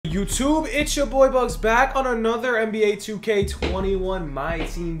YouTube? It's your boy Bugs back on another NBA 2K21 My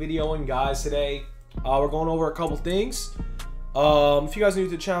Team video. And guys, today we're going over a couple things. If you guys are new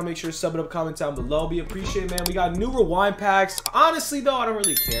to the channel, make sure to sub it up, comment down below. Be appreciated, man. We got new rewind packs. Honestly though, I don't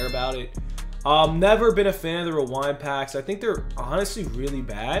really care about it. Never been a fan of the rewind packs. I think they're honestly really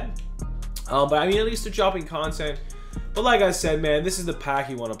bad. But I mean, at least they're dropping content. But like I said, man, this is the pack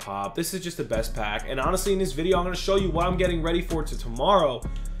you want to pop. This is just the best pack. And honestly, in this video, I'm going to show you what I'm getting ready for tomorrow.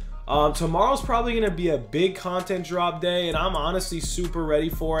 Tomorrow's probably going to be a big content drop day, and I'm honestly super ready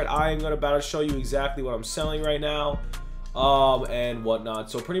for it. I am about to show you exactly what I'm selling right now and whatnot.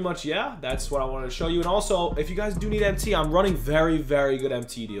 So pretty much, yeah, that's what I wanted to show you. And also, if you guys do need MT, I'm running very, very good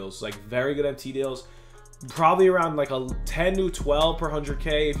MT deals. Like, very good MT deals. Probably around like a 10 to 12 per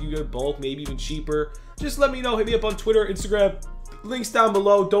 100K. If you get bulk, maybe even cheaper. Just let me know. Hit me up on Twitter, Instagram. Links down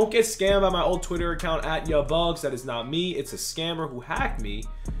below. Don't get scammed by my old Twitter account @yabugs. That is not me. It's a scammer who hacked me.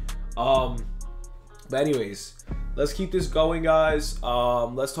 But anyways, let's keep this going, guys.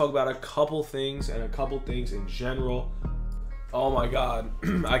 Let's talk about a couple things and a couple things in general. Oh my god,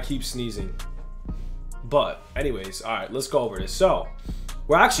 I keep sneezing. But anyways, all right, let's go over this. So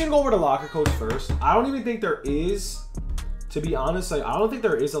we're actually gonna go over the locker codes first. I don't even think there is, to be honest, like I don't think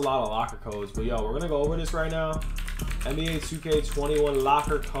there is a lot of locker codes. But yo, we're gonna go over this right now. NBA 2K21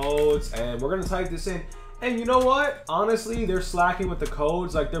 locker codes, and we're gonna type this in. And you know what? Honestly, they're slacking with the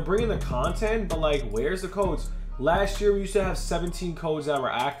codes. Like, they're bringing the content, but like, where's the codes? Last year, we used to have 17 codes that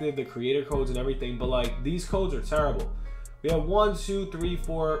were active, the creator codes and everything, but like, these codes are terrible. We have 1, 2, 3,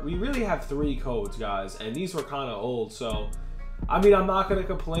 4. We really have 3 codes, guys, and these were kind of old. So, I mean, I'm not gonna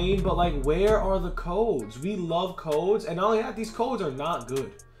complain, but like, where are the codes? We love codes, and not only that, these codes are not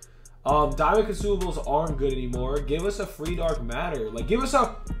good. Diamond consumables aren't good anymore. Give us a free dark matter. Like, give us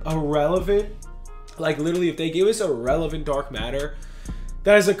a relevant. Like, literally, if they give us a relevant dark matter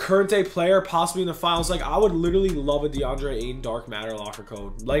that is a current day player, possibly in the finals, like, I would literally love a DeAndre Ayton dark matter locker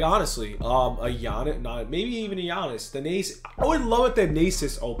code. Like, honestly, a Giannis, maybe even a Giannis. The Nasus, I would love it, the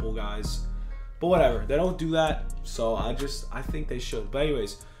Nasus opal, guys. But whatever, they don't do that, so I think they should. But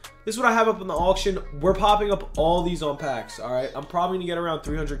anyways, this is what I have up in the auction. We're popping up all these on packs, all right? I'm probably gonna get around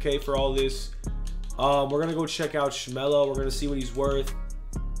 300K for all this. We're gonna go check out Shmelo. We're gonna see what he's worth.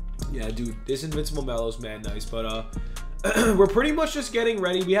 Yeah, dude, this Invincible Melo's man nice, but we're pretty much just getting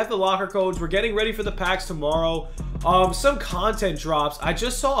ready. We have the locker codes. We're getting ready for the packs tomorrow. Some content drops. I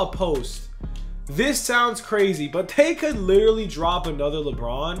just saw a post. This sounds crazy, but they could literally drop another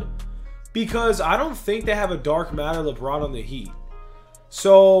LeBron because I don't think they have a dark matter LeBron on the Heat.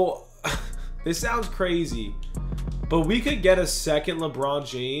 So this sounds crazy, but we could get a second LeBron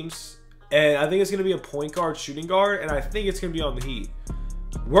James, and I think it's going to be a point guard, shooting guard, and I think it's going to be on the Heat.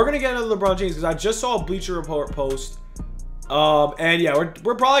 We're going to get another LeBron James because I just saw a Bleacher Report post. And yeah,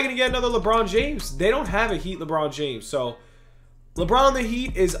 we're probably going to get another LeBron James. They don't have a Heat LeBron James. So LeBron on the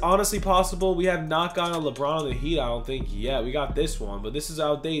Heat is honestly possible. We have not gotten a LeBron on the Heat, I don't think, yet. We got this one, but this is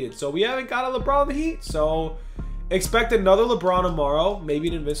outdated. So we haven't got a LeBron on the Heat. So expect another LeBron tomorrow. Maybe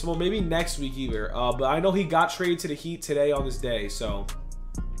an Invincible. Maybe next week either. But I know he got traded to the Heat today on this day. So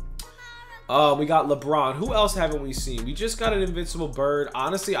we got LeBron. Who else haven't we seen? We just got an Invincible Bird.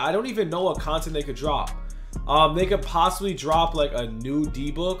 Honestly, I don't even know what content they could drop. They could possibly drop like a new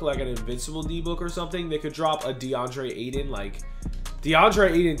D-book, like an Invincible D-book or something. They could drop a DeAndre Ayton. Like,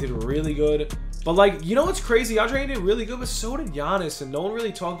 DeAndre Ayton did really good. But like, you know what's crazy? DeAndre Ayton did really good, but so did Giannis. And no one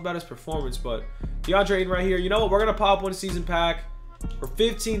really talked about his performance. But DeAndre Ayton right here. You know what? We're going to pop one season pack for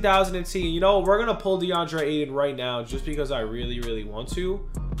 15,000 NT. You know what? We're going to pull DeAndre Ayton right now just because I really, really want to.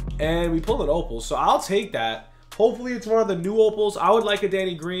 And we pulled an opal, so I'll take that. Hopefully it's one of the new opals. I would like a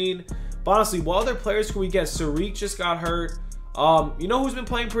Danny Green. But honestly, what other players can we get? Sariq just got hurt. You know who's been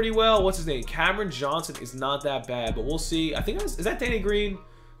playing pretty well? What's his name? Cameron Johnson is not that bad, but we'll see. I think is that Danny Green?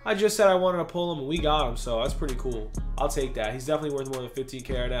 I just said I wanted to pull him, and we got him, so that's pretty cool. I'll take that. He's definitely worth more than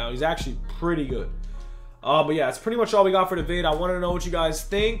 15K right now. He's actually pretty good. But yeah, it's pretty much all we got for the vid. I want to know what you guys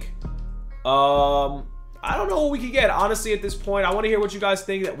think. I don't know what we could get, honestly, at this point. I want to hear what you guys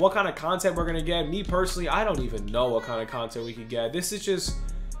think, that what kind of content we're going to get. Me, personally, I don't even know what kind of content we could get. This is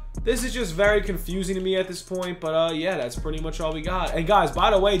just very confusing to me at this point. But, yeah, that's pretty much all we got. And, guys,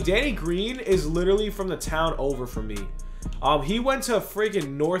 by the way, Danny Green is literally from the town over from me. He went to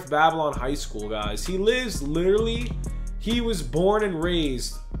freaking North Babylon High School, guys. He lives literally, he was born and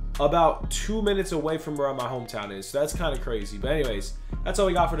raised about 2 minutes away from where my hometown is. So that's kind of crazy. But anyways, that's all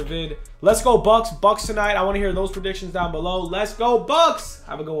we got for the vid. Let's go Bucks. Bucks tonight. I want to hear those predictions down below. Let's go Bucks.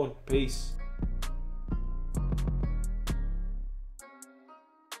 Have a good one. Peace.